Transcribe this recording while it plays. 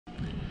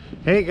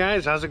Hey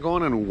guys, how's it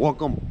going, and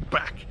welcome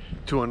back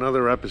to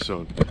another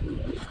episode.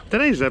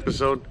 Today's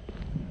episode,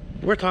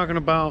 we're talking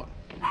about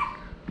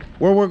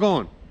where we're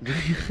going.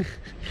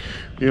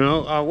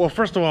 Well,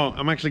 first of all,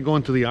 I'm actually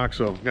going to the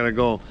OXXO. Gotta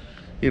go,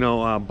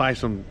 buy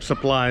some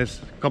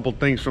supplies, a couple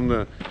things from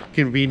the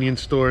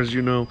convenience stores,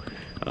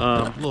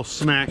 little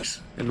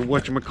snacks and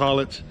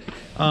whatchamacallits.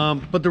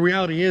 But the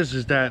reality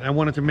is that I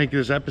wanted to make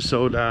this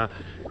episode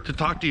to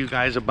talk to you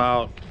guys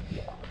about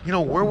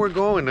where we're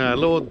going, a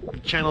little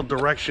channel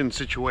direction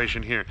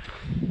situation here.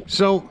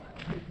 So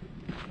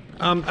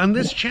on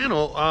this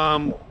channel,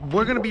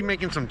 we're going to be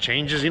making some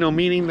changes,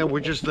 meaning that we're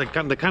just the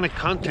kind of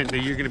content that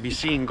you're going to be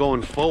seeing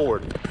going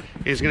forward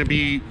is going to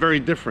be very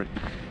different.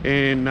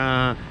 And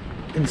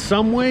in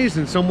some ways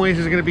it's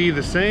going to be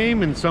the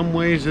same. In some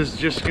ways it's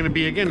just going to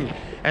be, again,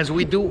 as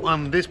we do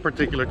on this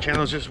particular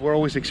channel, it's just we're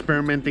always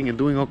experimenting and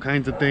doing all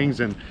kinds of things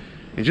and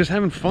just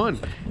having fun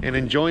and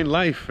enjoying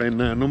life, and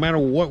no matter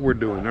what we're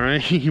doing, all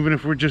right? Even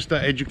if we're just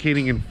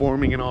educating,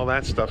 informing, and all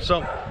that stuff.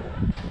 So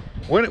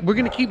we're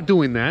gonna keep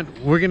doing that.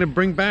 We're gonna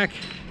bring back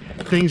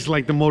things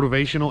like the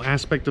motivational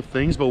aspect of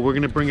things, but we're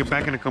gonna bring it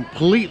back in a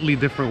completely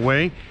different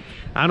way.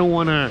 I don't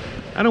wanna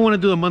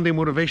do the Monday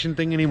motivation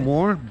thing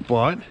anymore,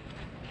 but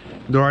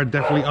there are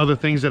definitely other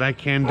things that I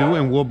can do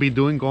and will be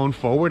doing going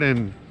forward,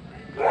 and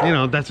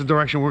that's the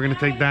direction we're gonna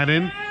take that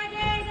in.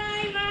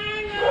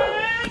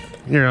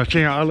 Here,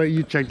 I'll let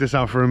you check this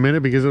out for a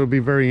minute, because it'll be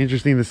very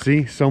interesting to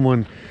see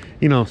someone,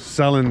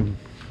 selling,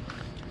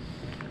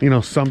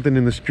 something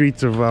in the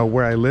streets of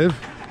where I live.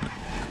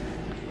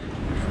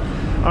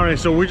 All right,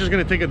 so we're just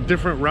gonna take a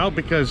different route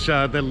because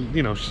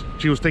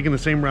she was taking the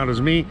same route as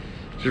me.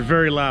 She's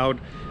very loud,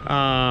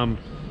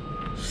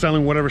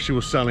 selling whatever she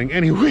was selling.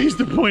 Anyways,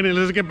 the point is,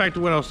 let's get back to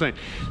what I was saying.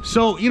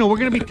 So, we're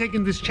gonna be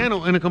taking this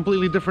channel in a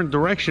completely different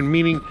direction,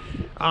 meaning,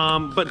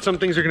 but some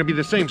things are gonna be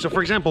the same. So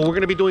for example, we're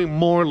gonna be doing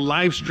more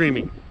live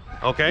streaming,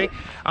 okay?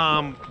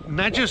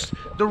 Not just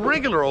the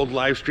regular old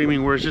live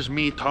streaming where it's just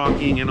me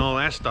talking and all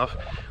that stuff,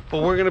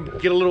 but we're gonna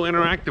get a little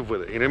interactive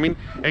with it, you know what I mean?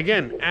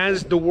 Again,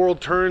 as the world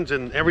turns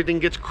and everything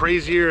gets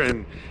crazier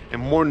and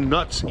more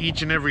nuts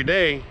each and every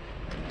day,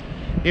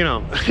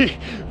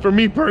 for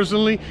me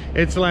personally,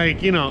 it's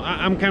like,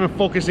 I'm kind of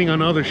focusing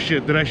on other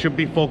shit that I should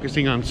be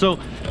focusing on. So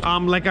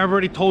like I've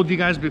already told you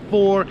guys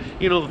before,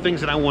 the things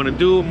that I want to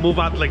do, move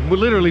out, like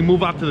literally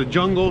move out to the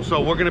jungle.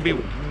 So we're gonna be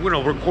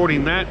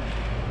recording that.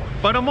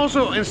 But I'm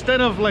also,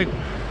 instead of like,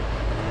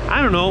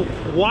 I don't know,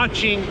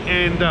 watching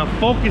and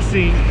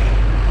focusing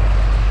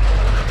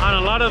on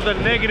a lot of the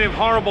negative,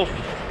 horrible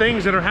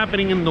things that are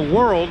happening in the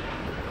world,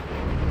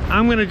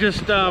 I'm gonna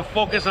just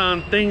focus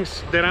on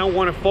things that I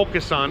want to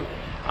focus on,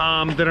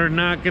 that are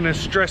not gonna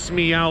stress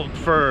me out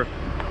for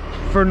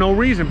no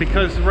reason.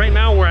 Because right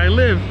now where I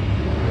live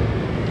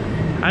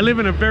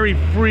in a very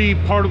free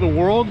part of the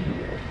world,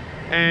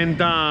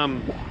 and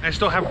I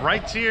still have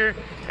rights here,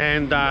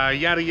 and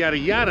yada yada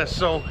yada.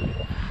 So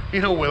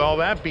with all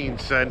that being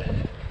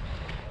said,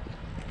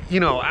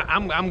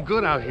 I'm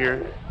good out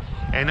here,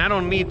 and I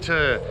don't need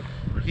to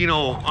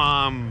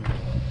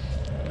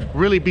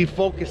really be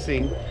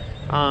focusing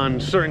on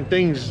certain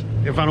things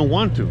if I don't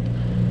want to.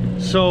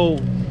 So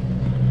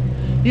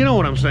you know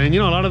what I'm saying?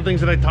 A lot of things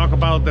that I talk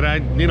about that I,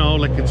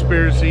 like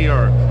conspiracy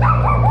or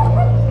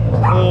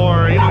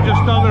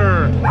just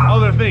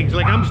other things.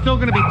 Like, I'm still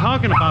gonna be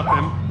talking about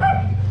them,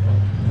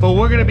 but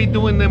we're gonna be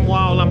doing them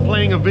while I'm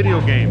playing a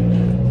video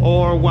game,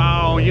 or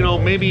while,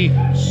 maybe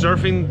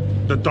surfing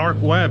the dark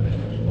web,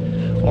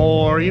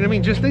 or,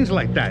 just things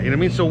like that,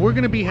 So we're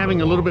gonna be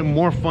having a little bit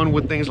more fun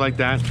with things like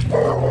that.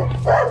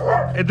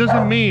 It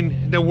doesn't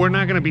mean that we're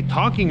not gonna be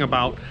talking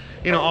about,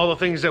 all the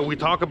things that we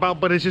talk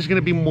about, but it's just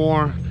gonna be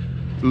more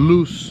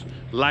loose,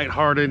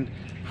 lighthearted,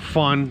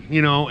 fun,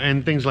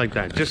 and things like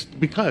that. Just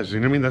because,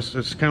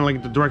 that's kind of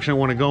like the direction I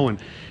want to go in.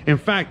 In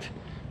fact,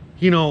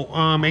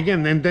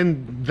 again, and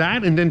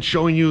then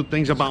showing you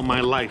things about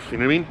my life,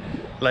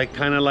 like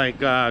kind of like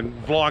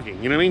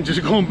vlogging,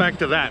 just going back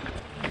to that.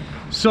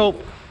 So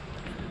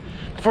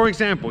for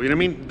example,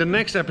 the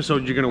next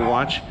episode you're gonna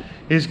watch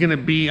is gonna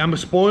be, I'm a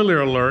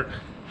spoiler alert,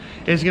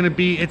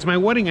 it's my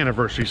wedding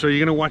anniversary. So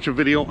you're gonna watch a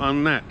video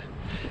on that.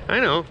 I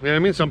know,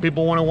 some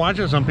people want to watch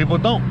it, some people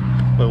don't,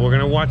 but we're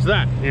gonna watch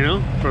that,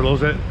 for those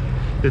that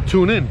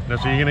tune in.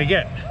 That's what you're gonna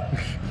get.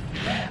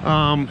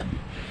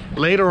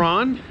 Later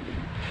on,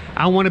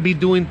 I want to be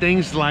doing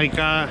things like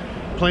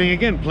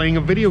playing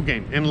a video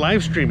game and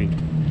live streaming.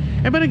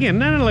 But again,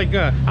 not like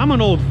I'm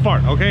an old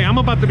fart, okay? I'm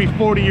about to be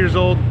 40 years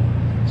old,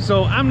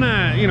 so I'm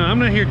not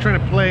here trying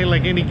to play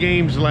like any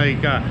games,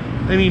 like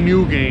any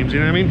new games,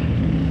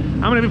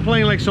 I'm gonna be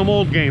playing like some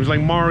old games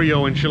like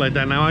Mario and shit like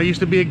that. Now, I used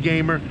to be a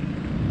gamer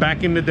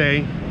back in the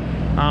day.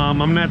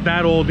 I'm not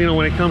that old,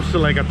 when it comes to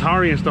like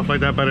Atari and stuff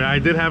like that, but I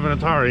did have an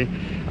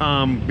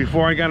Atari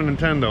before I got a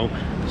Nintendo.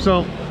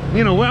 So,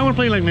 I want to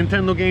play like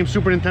Nintendo games,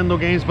 Super Nintendo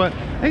games, but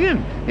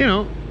again,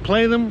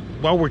 play them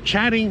while we're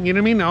chatting,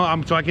 I'm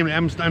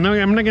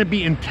not gonna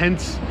be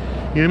intense,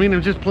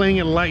 I'm just playing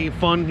it light,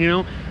 fun,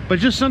 but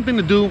just something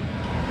to do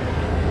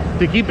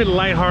to keep it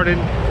lighthearted,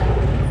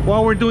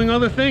 while we're doing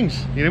other things,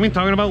 you know what I mean,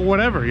 talking about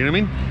whatever, you know what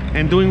I mean,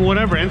 and doing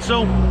whatever. And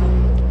so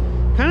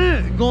kind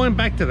of going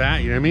back to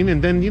that, you know what I mean,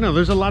 and then, you know,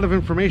 there's a lot of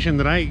information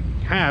that I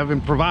have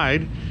and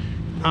provide,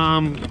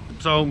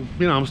 so,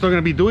 you know, I'm still going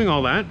to be doing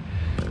all that.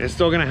 It's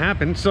still going to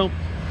happen. So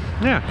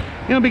yeah,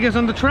 you know, because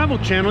on the travel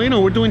channel, you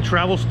know, we're doing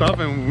travel stuff,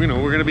 and, you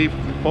know, we're going to be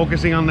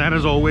focusing on that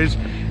as always.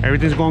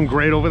 Everything's going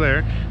great over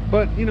there.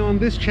 But, you know, on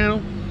this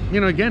channel, you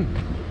know, again,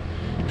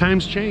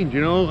 times change,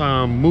 you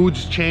know,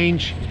 moods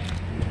change,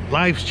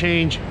 lives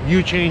change,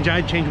 you change,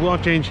 I change, we all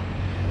change.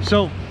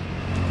 So,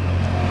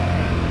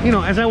 you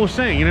know, as I was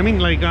saying, you know what I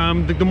mean, like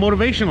the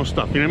motivational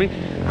stuff, you know what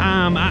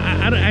I mean,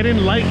 I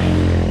didn't like,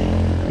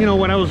 you know,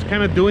 what I was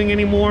kind of doing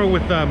anymore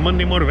with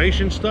Monday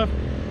motivation stuff.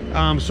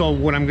 So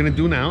what I'm gonna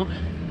do now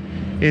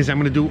is I'm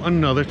gonna do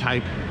another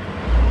type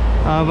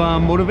of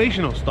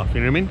motivational stuff,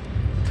 you know what I mean,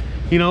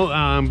 you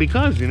know,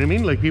 because, you know what I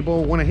mean, like,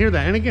 people want to hear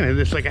that. And again,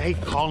 it's like, I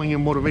hate calling it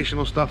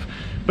motivational stuff,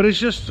 but it's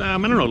just I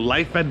don't know,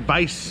 life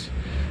advice,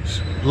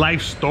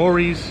 life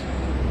stories,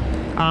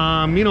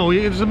 you know,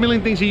 there's a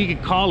million things that you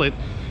could call it,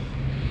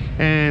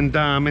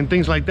 and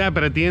things like that.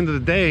 But at the end of the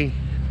day,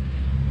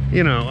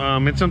 you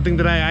know, it's something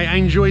that I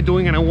enjoy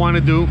doing and I want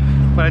to do,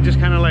 but I just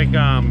kind of like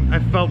I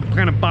felt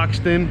kind of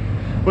boxed in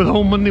with the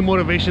whole Monday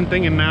motivation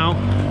thing, and now,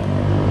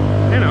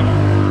 you know,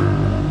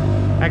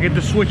 I get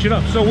to switch it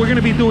up. So we're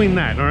gonna be doing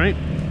that, all right,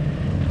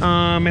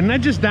 and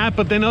not just that,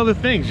 but then other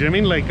things, you know what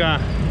I mean, like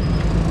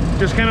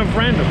just kind of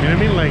random, you know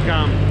what I mean, like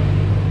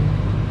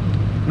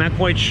not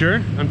quite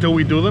sure until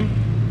we do them,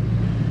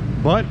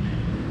 but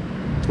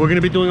we're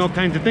gonna be doing all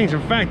kinds of things.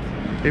 In fact,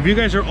 if you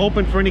guys are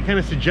open for any kind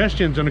of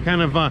suggestions on the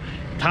kind of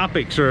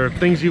topics or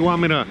things you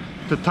want me to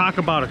talk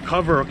about or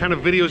cover, or kind of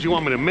videos you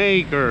want me to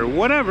make or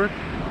whatever,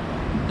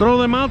 throw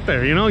them out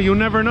there, you know, you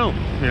never know,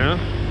 you know,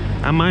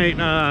 I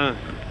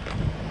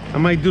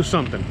might do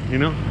something, you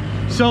know.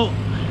 So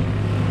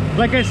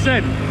like I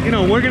said, you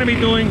know, we're gonna be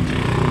doing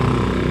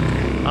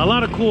a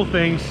lot of cool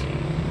things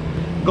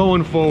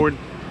going forward.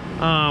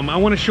 I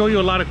want to show you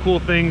a lot of cool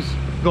things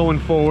going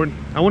forward.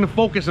 I want to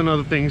focus on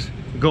other things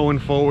going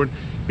forward,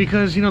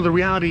 because, you know, the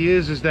reality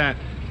is that,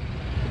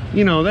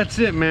 you know, that's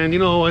it, man. You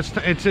know,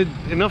 it's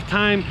enough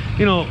time.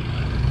 You know,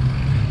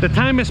 the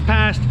time has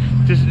passed.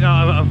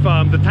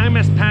 The time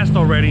has passed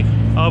already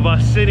of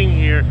us sitting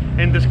here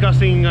and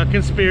discussing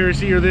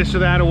conspiracy or this or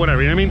that or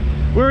whatever. You know what I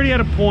mean? We're already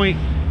at a point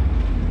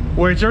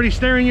where it's already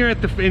staring you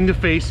in the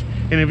face,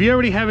 and if you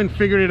already haven't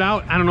figured it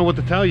out, I don't know what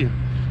to tell you.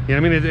 You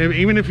know what I mean?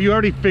 Even if you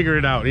already figured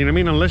it out, you know what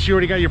I mean? Unless you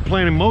already got your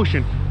plan in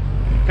motion,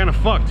 kind of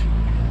fucked.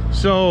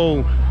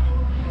 So,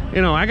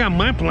 you know, I got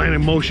my plan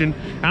in motion.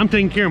 I'm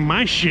taking care of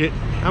my shit.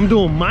 I'm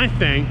doing my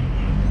thing.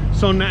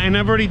 So now, and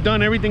I've already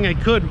done everything I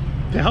could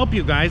to help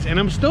you guys, and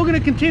I'm still going to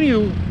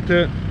continue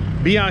to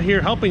be out here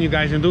helping you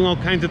guys and doing all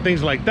kinds of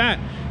things like that,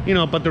 you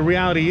know. But the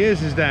reality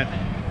is that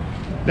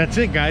that's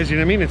it, guys. You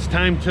know what I mean? It's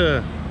time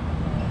to,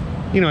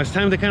 you know, it's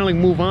time to kind of like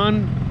move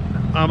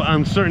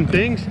on certain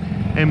things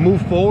and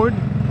move forward.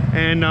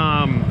 And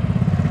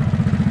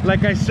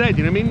like I said,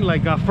 you know what I mean,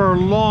 like for a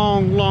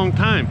long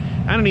time,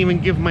 I don't even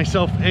give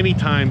myself any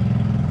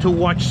time to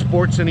watch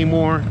sports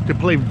anymore, to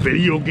play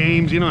video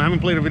games. You know, I haven't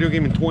played a video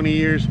game in 20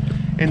 years,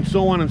 and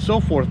so on and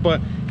so forth.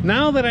 But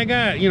now that I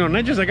got, you know,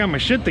 not just I got my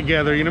shit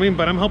together, you know what I mean,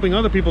 but I'm helping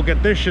other people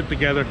get their shit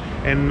together,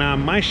 and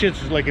my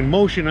shit's like in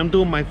motion. I'm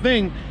doing my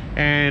thing,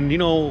 and, you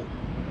know,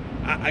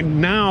 I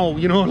now,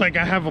 you know, like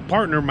I have a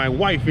partner, my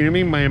wife, you know what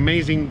I mean, my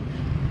amazing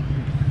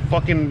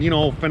fucking, you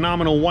know,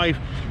 phenomenal wife.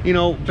 You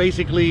know,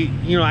 basically,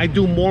 you know, I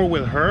do more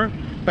with her,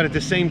 but at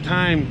the same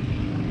time,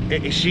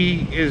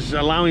 she is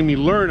allowing me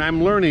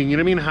I'm learning, you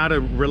know what I mean, how to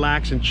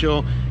relax and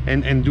chill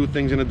and do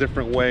things in a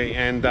different way,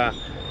 and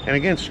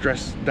again,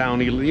 stress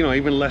down, you know,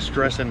 even less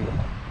stress, and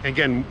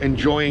again,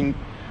 enjoying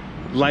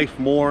life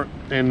more,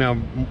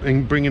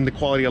 and bringing the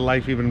quality of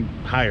life even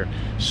higher.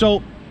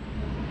 So,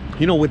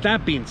 you know, with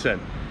that being said,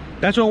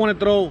 that's why I want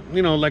to throw,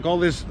 you know, like all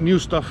this new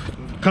stuff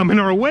coming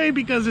our way,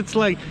 because it's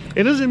like,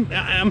 it doesn't,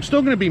 I'm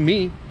still going to be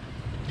me.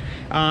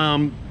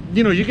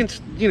 You know,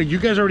 you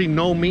guys already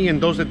know me,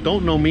 and those that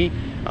don't know me,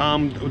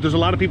 there's a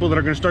lot of people that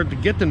are going to start to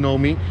get to know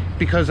me,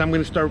 because I'm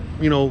going to start,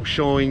 you know,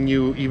 showing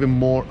you even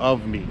more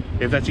of me,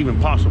 if that's even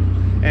possible.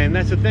 And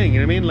that's the thing, you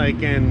know what I mean,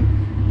 like,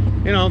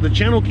 and, you know, the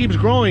channel keeps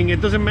growing. It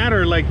doesn't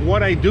matter like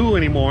what I do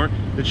anymore.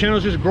 The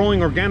channel's just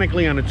growing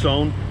organically on its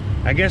own,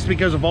 I guess,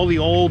 because of all the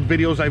old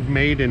videos I've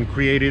made and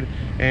created,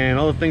 and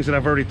all the things that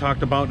I've already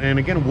talked about, and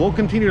again, we'll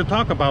continue to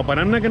talk about. But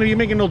I'm not going to be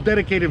making no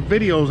dedicated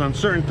videos on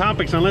certain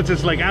topics unless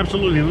it's like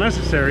absolutely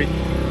necessary.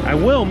 I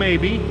will,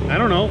 maybe, I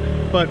don't know,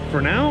 but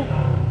for now,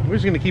 we're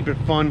just going to keep it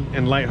fun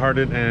and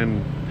lighthearted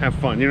and have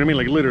fun, you know what I mean,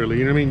 like literally,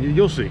 you know what I mean.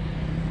 You'll see,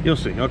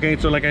 okay.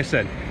 So like I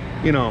said,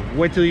 you know,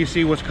 wait till you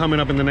see what's coming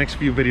up in the next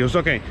few videos.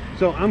 Okay,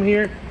 so I'm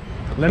here,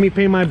 let me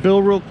pay my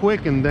bill real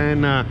quick, and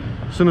then as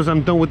soon as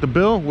I'm done with the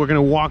bill, we're gonna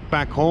walk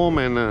back home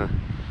and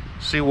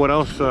see what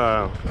else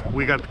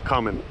we got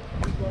coming.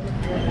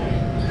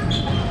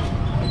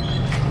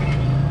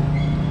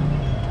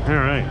 All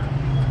right,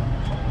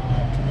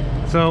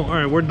 so all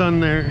right, we're done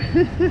there.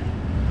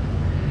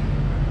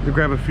 to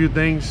grab a few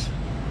things,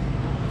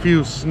 a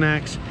few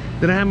snacks.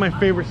 Did I have my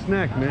favorite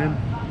snack, man?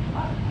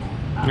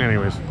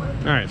 Anyways,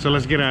 all right, so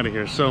let's get out of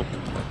here. So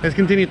let's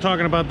continue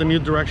talking about the new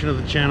direction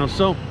of the channel.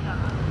 So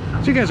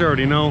you guys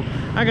already know,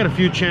 I got a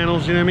few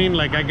channels, you know what I mean?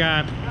 Like I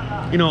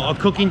got, you know, a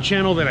cooking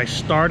channel that I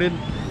started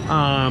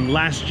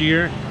last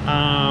year.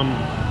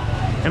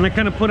 And I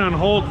kind of put on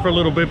hold for a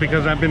little bit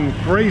because I've been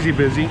crazy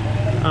busy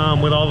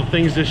with all the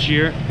things this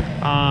year.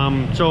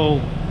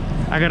 So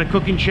I got a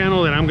cooking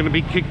channel that I'm going to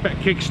be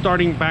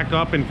kick-starting back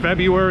up in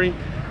February,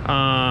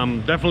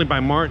 definitely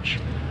by March.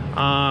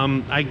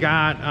 I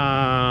got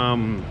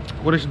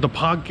the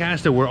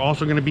podcast that we're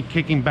also going to be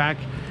kicking back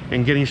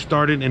and getting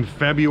started in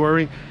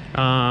February.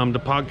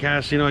 The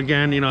podcast, you know,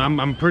 again, you know,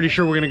 I'm pretty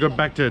sure we're going to go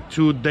back to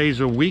 2 days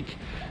a week,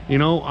 you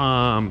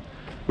know.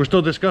 We're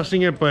still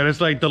discussing it, but it's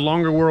like the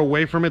longer we're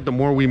away from it, the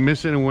more we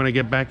miss it and we want to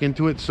get back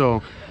into it.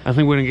 So I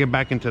think we're gonna get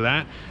back into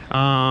that.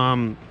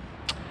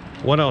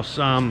 What else?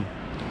 And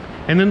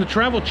then the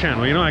travel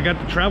channel, you know, I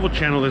got the travel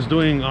channel that's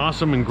doing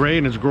awesome and great,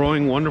 and it's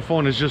growing wonderful,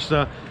 and it's just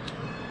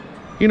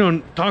you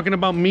know, talking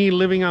about me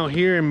living out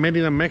here in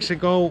Merida,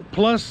 Mexico,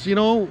 plus, you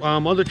know,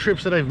 other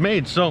trips that I've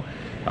made. So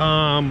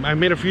I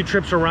made a few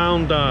trips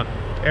around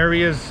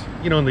areas,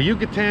 you know, in the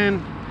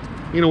Yucatan,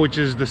 you know, which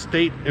is the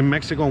state in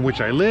Mexico in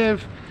which I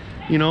live.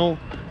 You know,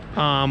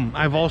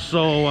 I've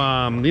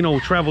also you know,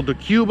 traveled to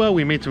Cuba.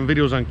 We made some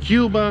videos on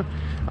Cuba.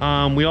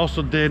 We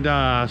also did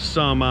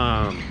some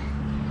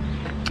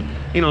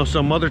you know,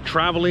 some other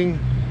traveling,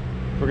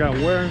 forgot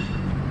where.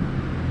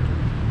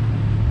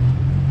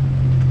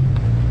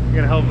 You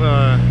gotta help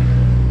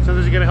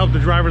sometimes you gotta help the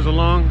drivers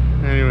along.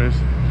 Anyways,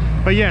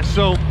 but yeah,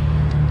 so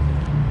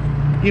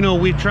you know,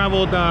 we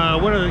traveled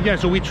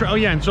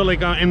and so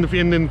like in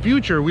the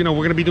future, you know,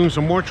 we're gonna be doing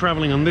some more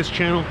traveling on this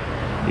channel.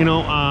 You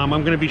know, I'm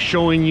going to be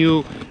showing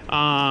you,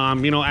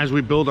 you know, as we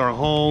build our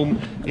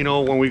home, you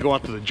know, when we go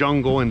out to the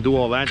jungle and do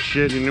all that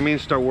shit, you know what I mean?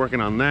 Start working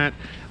on that.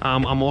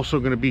 I'm also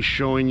going to be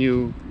showing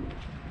you,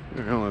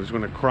 you know, I was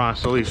going to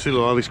cross all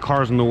these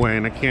cars in the way,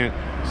 and I can't,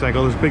 it's like,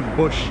 oh, this big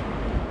bush.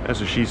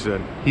 That's what she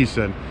said. He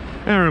said.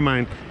 Never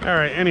mind. All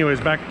right, anyways,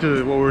 back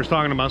to what we were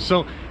talking about.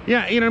 So,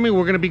 yeah, you know what I mean?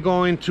 We're going to be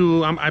going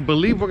to, I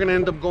believe we're going to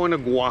end up going to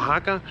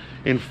Oaxaca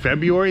in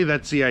February.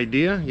 That's the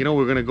idea. You know,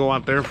 we're going to go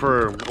out there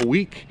for a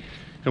week.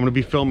 I'm going to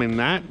be filming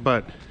that,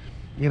 but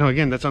you know,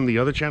 again, that's on the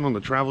other channel, on the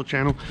travel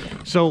channel.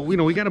 So, you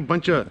know, we got a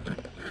bunch of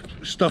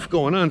stuff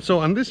going on. So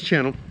on this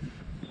channel,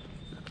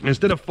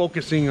 instead of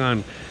focusing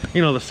on,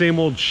 you know, the same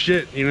old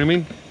shit, you know what I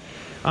mean?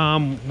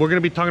 We're going to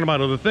be talking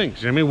about other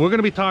things. You know what I mean? We're going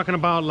to be talking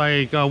about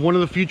like one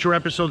of the future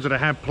episodes that I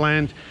have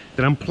planned,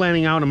 that I'm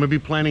planning out. I'm going to be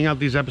planning out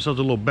these episodes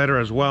a little better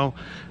as well.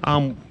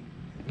 You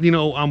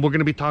know, we're going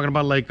to be talking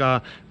about like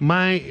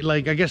my,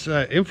 like, I guess,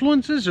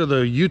 influences, or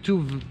the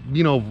YouTube,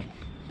 you know,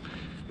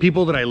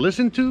 people that I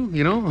listen to,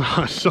 you know.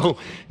 So,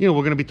 you know,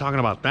 we're going to be talking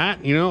about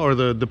that, you know, or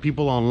the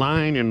people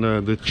online and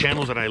the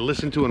channels that I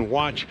listen to and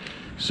watch.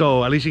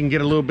 So at least you can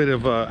get a little bit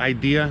of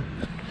idea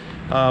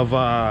of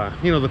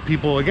you know, the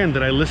people, again,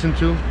 that I listen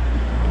to,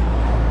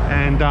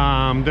 and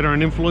that are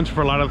an influence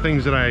for a lot of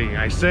things that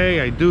I say,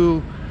 I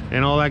do,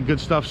 and all that good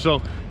stuff.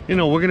 So, you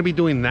know, we're going to be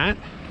doing that.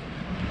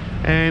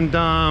 And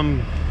yeah,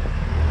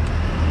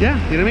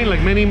 you know what I mean,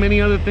 like many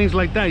other things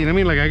like that, you know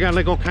what I mean? Like I got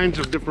like all kinds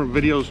of different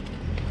videos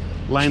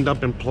lined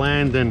up and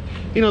planned. And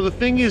you know, the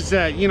thing is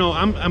that, you know,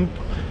 I'm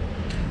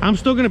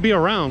still going to be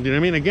around, you know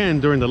what I mean,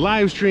 again, during the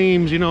live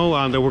streams, you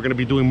know, that we're going to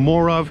be doing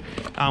more of.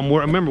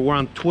 Remember, we're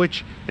on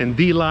Twitch and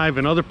DLive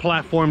and other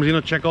platforms. You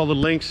know, check all the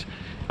links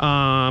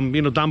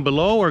you know, down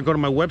below, or go to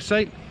my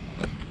website,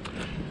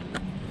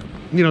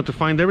 you know, to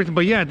find everything.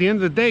 But yeah, at the end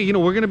of the day, you know,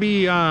 we're going to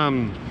be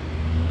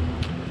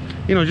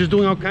you know, just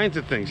doing all kinds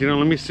of things. You know,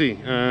 let me see,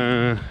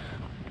 because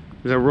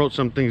I wrote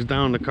some things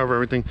down to cover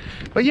everything.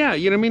 But yeah,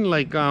 you know what I mean,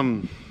 like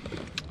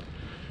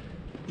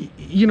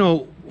you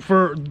know,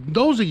 for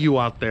those of you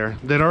out there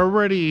that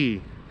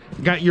already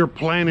got your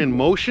plan in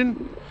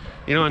motion,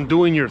 you know, and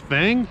doing your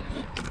thing,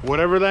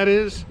 whatever that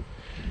is,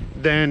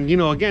 then, you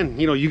know, again,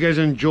 you know, you guys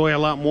enjoy a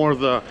lot more of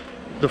the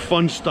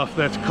fun stuff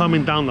that's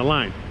coming down the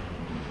line.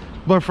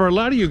 But for a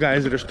lot of you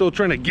guys that are still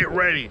trying to get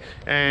ready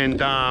and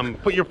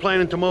put your plan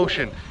into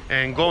motion,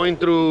 and going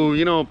through,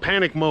 you know,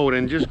 panic mode,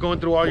 and just going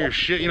through all your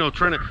shit, you know,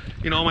 trying to,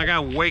 you know, oh my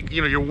God,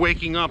 you know, you're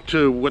waking up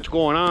to what's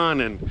going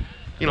on, and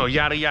you know,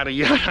 yada yada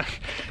yada.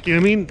 You know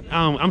what I mean?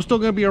 I'm still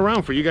gonna be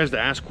around for you guys to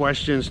ask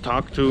questions,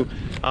 talk to, you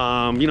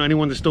know,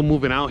 anyone that's still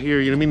moving out here.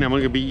 You know what I mean? I'm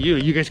gonna be, you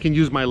know, you guys can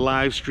use my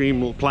live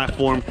stream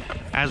platform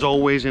as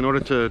always in order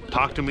to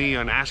talk to me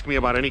and ask me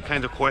about any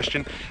kind of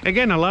question.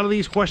 Again, a lot of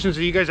these questions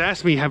that you guys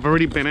asked me have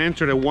already been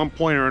answered at one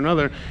point or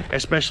another,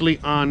 especially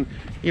on,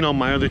 you know,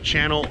 my other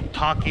channel,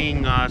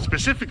 talking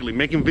specifically,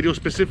 making videos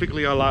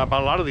specifically about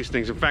a lot of these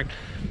things. In fact,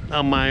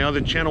 on my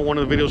other channel, one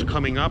of the videos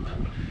coming up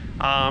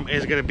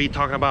is going to be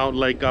talking about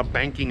like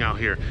banking out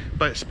here,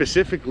 but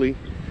specifically,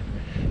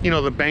 you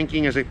know, the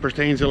banking as it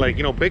pertains to, like,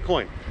 you know,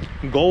 Bitcoin,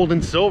 gold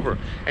and silver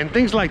and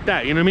things like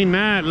that. You know what I mean?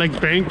 Not like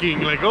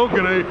banking like, oh,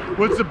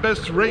 what's the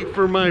best rate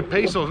for my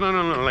pesos? No,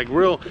 like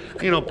real,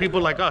 you know,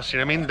 people like us, you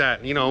know what I mean,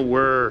 that, you know,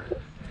 we're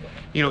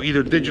you know,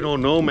 either digital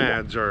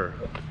nomads or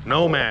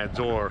nomads,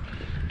 or,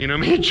 you know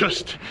what I mean,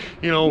 just,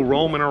 you know,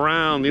 roaming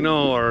around, you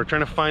know, or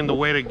trying to find the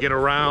way to get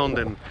around,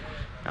 and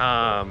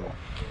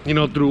you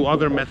know, through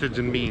other methods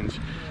and means.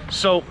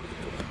 So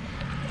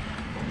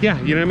yeah,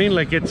 you know what I mean,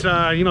 like it's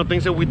you know,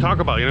 things that we talk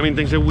about, you know what I mean,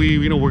 things that we,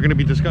 you know, we're going to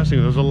be discussing.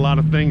 There's a lot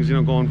of things, you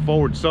know, going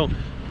forward. So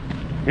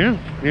yeah, you know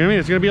what I mean,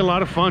 it's going to be a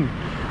lot of fun.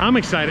 I'm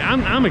excited.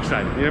 I'm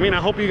excited, you know what I mean.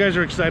 I hope you guys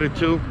are excited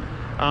too,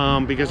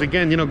 because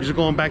again, you know, just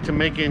going back to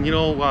making, you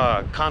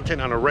know,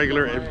 content on a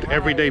regular,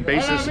 everyday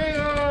basis.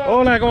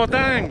 Hola, ¿cómo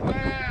están?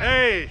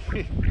 Hey,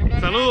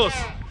 saludos.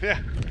 Yeah.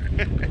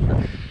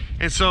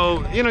 And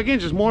so, you know, again,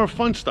 just more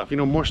fun stuff, you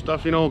know, more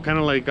stuff, you know, kind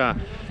of like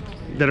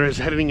that is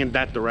heading in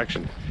that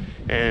direction.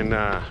 And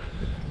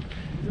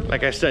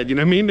like I said, you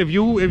know what I mean, if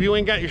you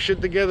ain't got your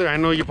shit together, I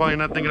know you're probably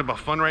not thinking about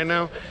fun right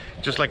now,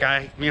 just like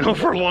I, you know,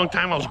 for a long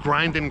time I was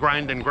grinding.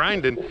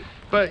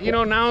 But you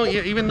know, now,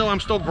 even though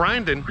I'm still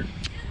grinding,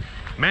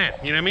 man,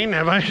 you know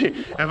what I mean,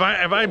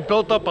 have I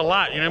built up a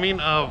lot, you know what I mean,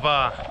 of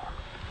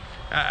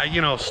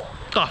you know,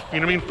 stuff, you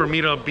know what I mean, for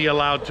me to be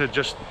allowed to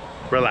just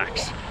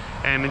relax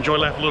and enjoy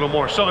life a little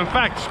more. So in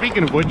fact,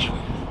 speaking of which,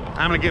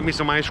 I'm gonna get me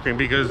some ice cream,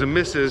 because the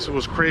missus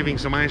was craving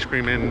some ice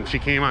cream, and she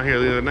came out here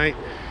the other night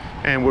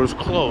and was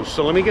closed.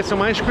 So let me get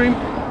some ice cream,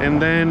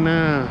 and then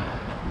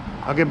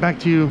I'll get back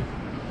to you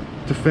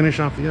to finish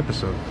off the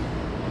episode.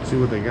 See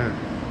what they got.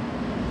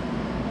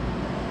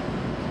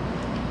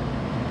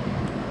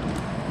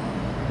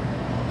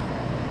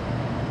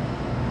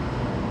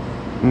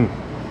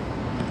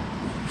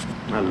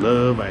 I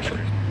love ice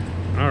cream.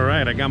 All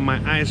right, I got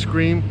my ice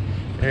cream,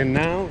 and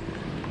now,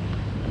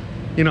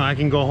 you know, I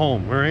can go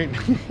home, all right?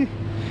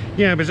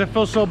 Yeah, because I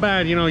felt so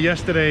bad, you know,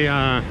 yesterday,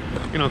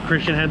 you know,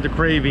 Christian had the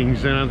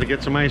cravings, to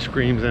get some ice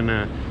creams, and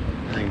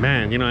like,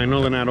 man, you know, I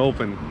know they're not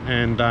open,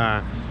 and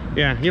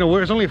yeah, you know,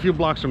 there's only a few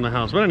blocks from the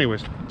house, but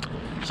anyways,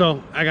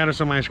 so I got her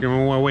some ice cream.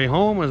 On my way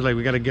home, I was like,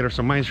 we got to get her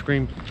some ice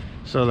cream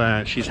so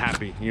that she's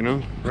happy, you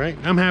know, right?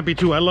 I'm happy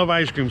too. I love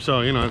ice cream,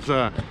 so, you know, it's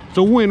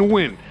a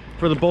win-win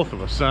for the both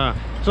of us.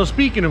 So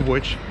speaking of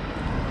which,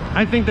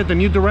 I think that the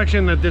new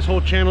direction that this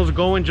whole channel is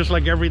going, just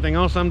like everything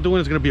else I'm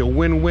doing, is going to be a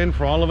win-win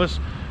for all of us,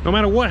 no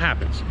matter what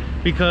happens.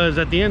 Because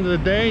at the end of the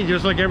day,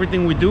 just like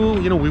everything we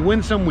do, you know, we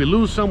win some, we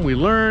lose some, we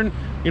learn,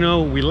 you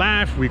know, we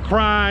laugh, we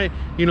cry,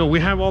 you know, we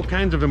have all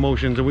kinds of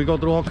emotions, and we go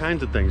through all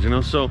kinds of things, you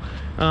know. So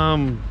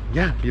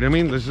yeah, you know what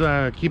I mean, let's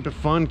keep it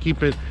fun,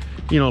 keep it,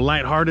 you know,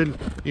 lighthearted,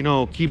 you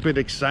know, keep it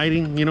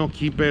exciting, you know,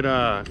 keep it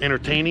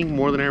entertaining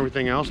more than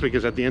everything else,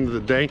 because at the end of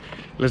the day,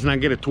 let's not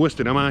get it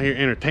twisted, I'm out here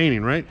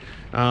entertaining, right?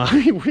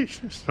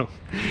 So,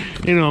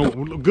 you know,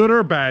 good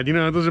or bad, you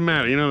know, it doesn't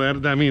matter, you know,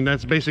 that, I mean,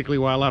 that's basically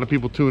why a lot of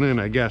people tune in,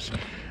 I guess.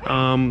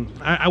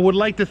 I would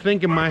like to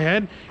think in my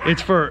head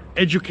it's for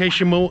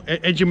educational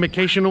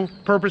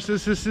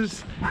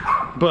purposes,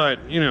 but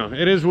you know,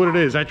 it is what it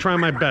is. I try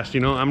my best,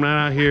 you know, I'm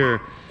not out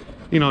here,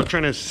 you know,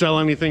 trying to sell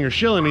anything or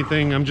shill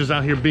anything. I'm just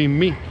out here being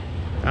me.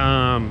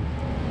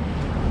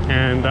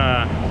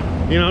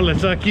 You know,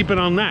 let's keep it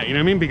on that, you know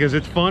what I mean? Because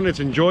it's fun, it's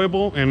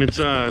enjoyable, and it's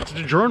a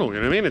journal, you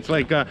know what I mean? It's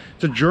like,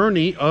 it's a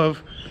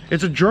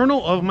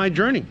journal of my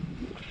journey.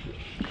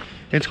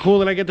 It's cool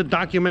that I get to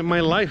document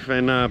my life,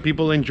 and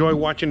people enjoy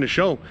watching the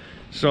show.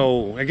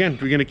 So again,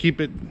 we're gonna keep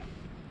it,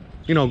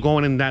 you know,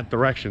 going in that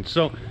direction.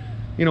 So,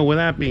 you know, with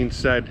that being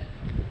said,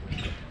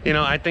 you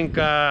know, I think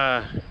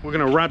we're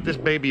gonna wrap this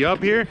baby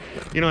up here.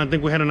 You know, I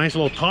think we had a nice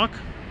little talk,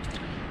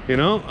 you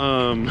know.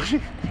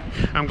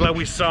 I'm glad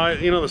we saw it,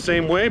 you know, the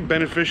same way,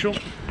 beneficial,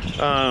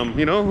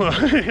 you know,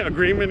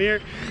 agreement here.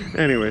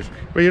 Anyways,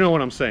 but you know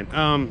what I'm saying.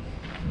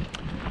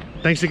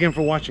 Thanks again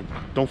for watching.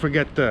 Don't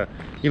forget to,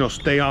 you know,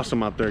 stay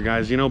awesome out there,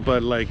 guys, you know.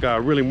 But like,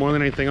 really, more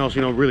than anything else,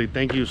 you know, really,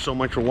 thank you so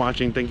much for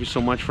watching. Thank you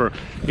so much for,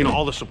 you know,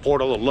 all the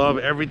support, all the love,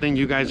 everything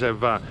you guys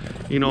have,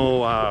 you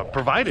know,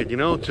 provided, you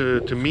know,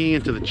 to me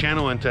and to the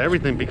channel and to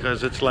everything.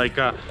 Because it's like,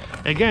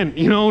 again,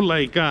 you know,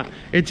 like,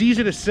 it's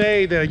easy to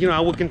say that, you know,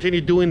 I will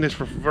continue doing this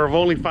for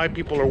only 5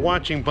 people are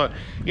watching, but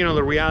you know,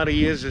 the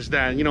reality is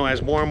that, you know,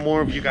 as more and more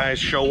of you guys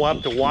show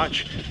up to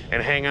watch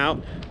and hang out,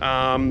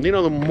 you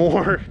know, the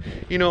more,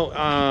 you know,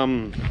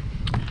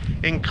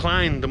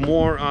 inclined, the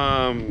more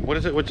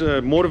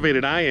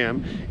motivated I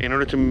am in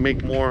order to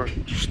make more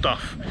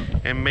stuff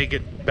and make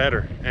it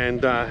better,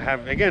 and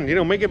have, again, you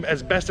know, make it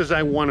as best as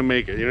I want to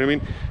make it, you know what I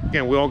mean?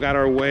 Again, we all got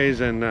our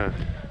ways, and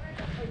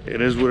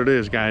it is what it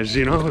is, guys,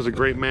 you know, as a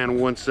great man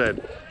once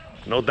said,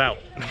 no doubt.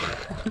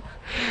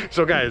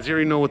 So guys, you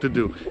already know what to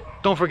do.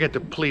 Don't forget to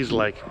please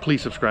like,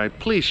 please subscribe,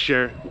 please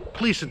share,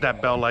 please hit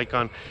that bell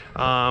icon,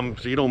 so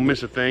you don't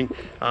miss a thing,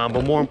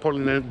 but more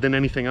importantly than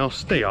anything else,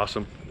 stay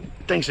awesome.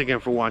 Thanks again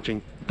for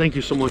watching. Thank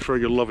you so much for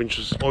your love and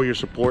just all your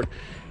support.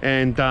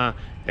 And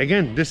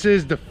again, this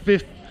is the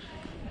 5th.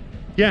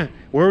 Yeah,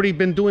 we've already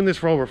been doing this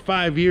for over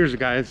 5 years,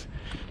 guys.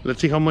 Let's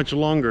see how much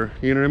longer,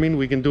 you know what I mean,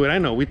 we can do it. I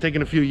know we've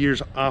taken a few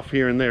years off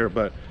here and there,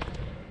 but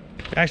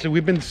actually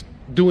we've been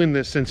doing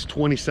this since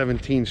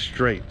 2017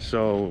 straight.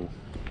 So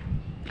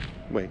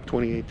wait,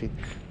 2018,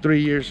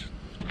 3 years.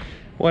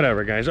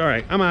 Whatever, guys. All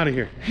right, I'm out of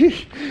here.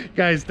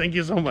 Guys, thank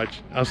you so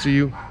much. I'll see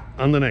you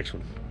on the next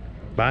one.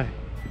 Bye.